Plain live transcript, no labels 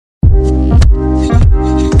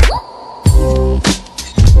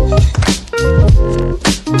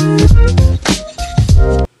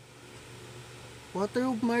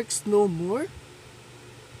Watermarks no more?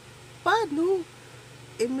 Paano?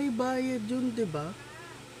 Eh may bayad yun, diba?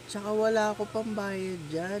 Tsaka wala ako pang bayad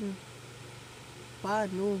dyan.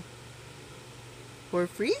 Paano? For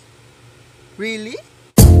free? Really?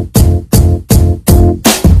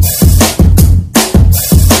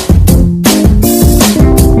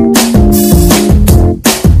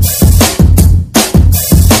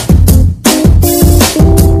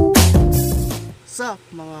 Sup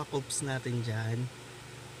mga coops natin dyan?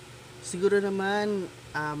 Siguro naman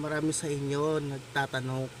marami sa inyo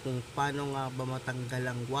nagtatanong kung paano nga ba matanggal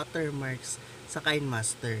ang watermarks sa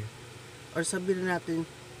Kinemaster, or sabihin natin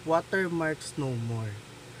watermarks no more.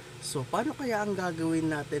 So paano kaya ang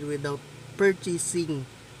gagawin natin without purchasing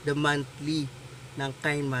the monthly ng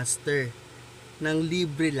Kinemaster ng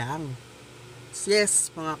libre lang?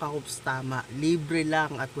 Yes mga kakups, tama, libre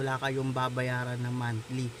lang at wala kayong babayaran na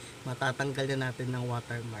monthly. Matatanggal na natin ng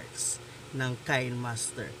watermarks ng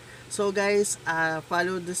Kinemaster. So guys,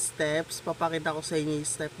 follow the steps. Papakita ko sa inyo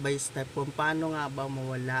step by step kung paano nga ba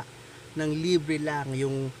mawala ng libre lang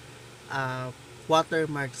yung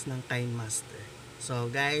watermarks ng Kinemaster. So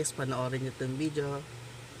guys, panoorin nyo itong video.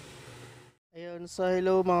 Ayun, so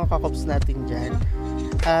hello mga kakops natin dyan.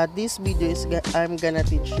 This video is I'm gonna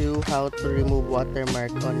teach you how to remove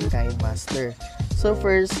watermark on Kinemaster. So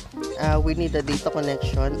first, we need a data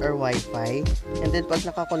connection or Wi-Fi. And then pag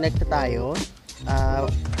nakakonect na tayo,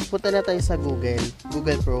 punta na tayo sa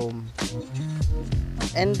Google Chrome.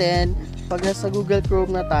 And then pag nasa Google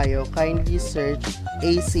Chrome na tayo, kindly search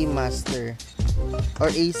AC Master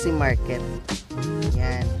or AC Market.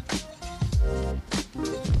 Yan.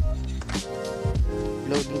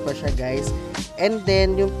 Loading pa siya guys. And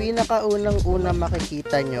then yung pinakaunang-una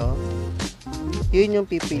makikita nyo, yun yung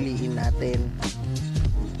pipiliin natin.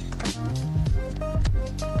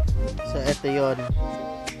 So ito yun.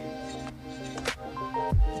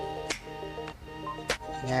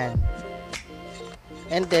 Yan.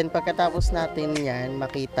 And then pagkatapos natin yan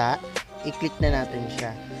makita, i-click na natin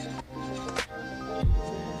siya.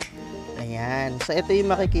 Ayan. So ito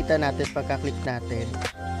yung makikita natin pagka-click natin.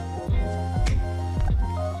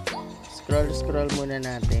 Scroll muna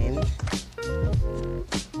natin.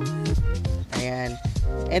 Ayan.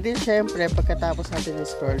 And then syempre pagkatapos natin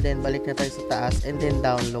i-scroll, then balik na tayo sa taas and then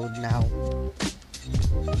download now.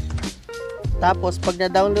 Tapos pag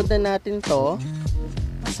na-download na natin to,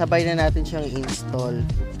 sabay na natin siyang install.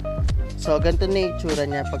 So ganito na yung itsura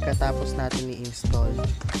niya pagkatapos natin i-install.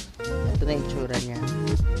 Ito na yung itsura niya.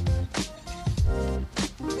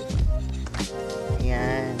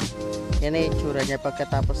 Ayan. Yan na yung itsura niya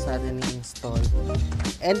pagkatapos natin i-install.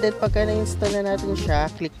 And then pagka na-install na natin siya,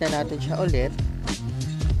 click na natin siya ulit.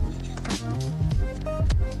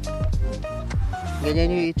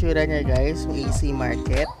 Ganyan yung itsura niya guys, yung AC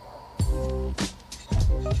Market.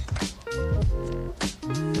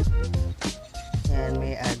 Yan,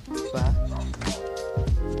 may ads pa.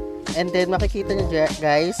 And then makikita niyo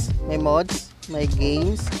guys, may mods, may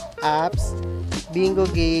games, apps, bingo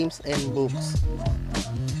games, and books.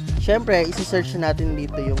 Syempre, isi-search natin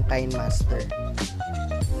dito yung Kinemaster.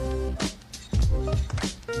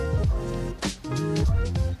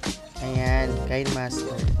 Ayan,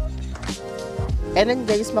 Kinemaster. And then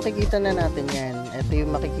guys, makikita na natin yan. Ito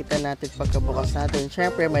yung makikita natin pagkabukas natin.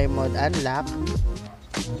 Syempre, may mode unlock.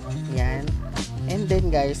 Yan. And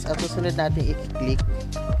then guys, ang susunod natin i-click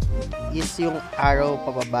is yung arrow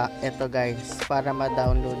pababa. Ito guys, para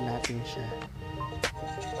ma-download natin siya.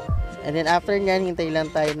 And then after nyan, hintay lang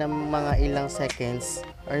tayo ng mga ilang seconds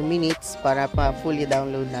or minutes para ma-fully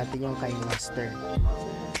download natin yung Kinemaster.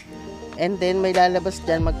 And then may lalabas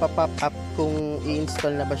dyan, magpa-pop up kung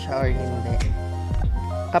i-install na ba siya or hindi.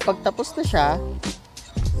 Kapag tapos na siya,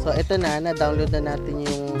 so ito na-download na natin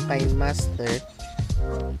yung Kinemaster.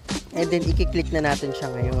 And then i-click na natin siya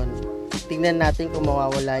ngayon. Tingnan natin kung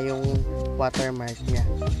mawawala yung watermark niya.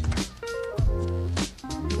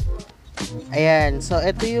 Ayan, so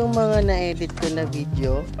ito yung mga na-edit ko na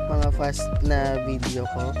video, mga fast na video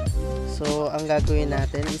ko. So ang gagawin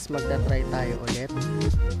natin is magta-try tayo ulit.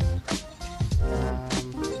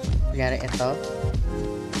 Kunyari ito,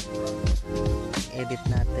 edit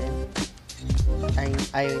natin.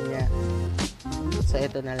 Ayaw niya. So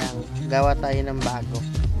ito na lang, gawa tayo ng bago.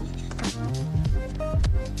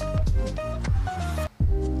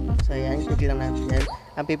 So ayan, click lang natin yan.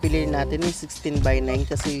 Ang pipiliin natin is 16:9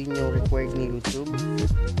 kasi yun yung required ni YouTube.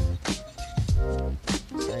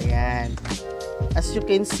 So ayan. as you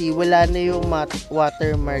can see, wala na yung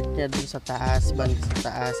watermark niya dun sa taas, banda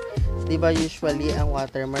sa taas. Diba usually ang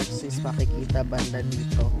watermark is makikita banda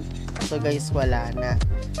dito. So guys, wala na.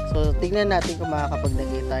 So tingnan natin kung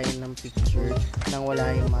makakapaglagay tayo ng picture nang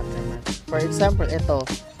wala yung watermark. For example, ito.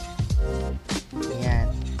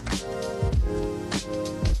 Ayan.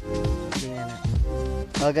 Tingnan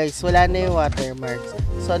natin. Oh guys, wala na yung watermarks.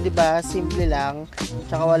 So, diba, simple lang,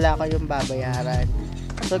 tsaka wala kayong babayaran.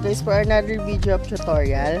 So guys, for another video of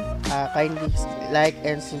tutorial, kindly like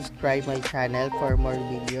and subscribe my channel for more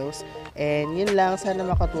videos. And yun lang, sana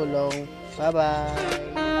makatulong. Bye-bye!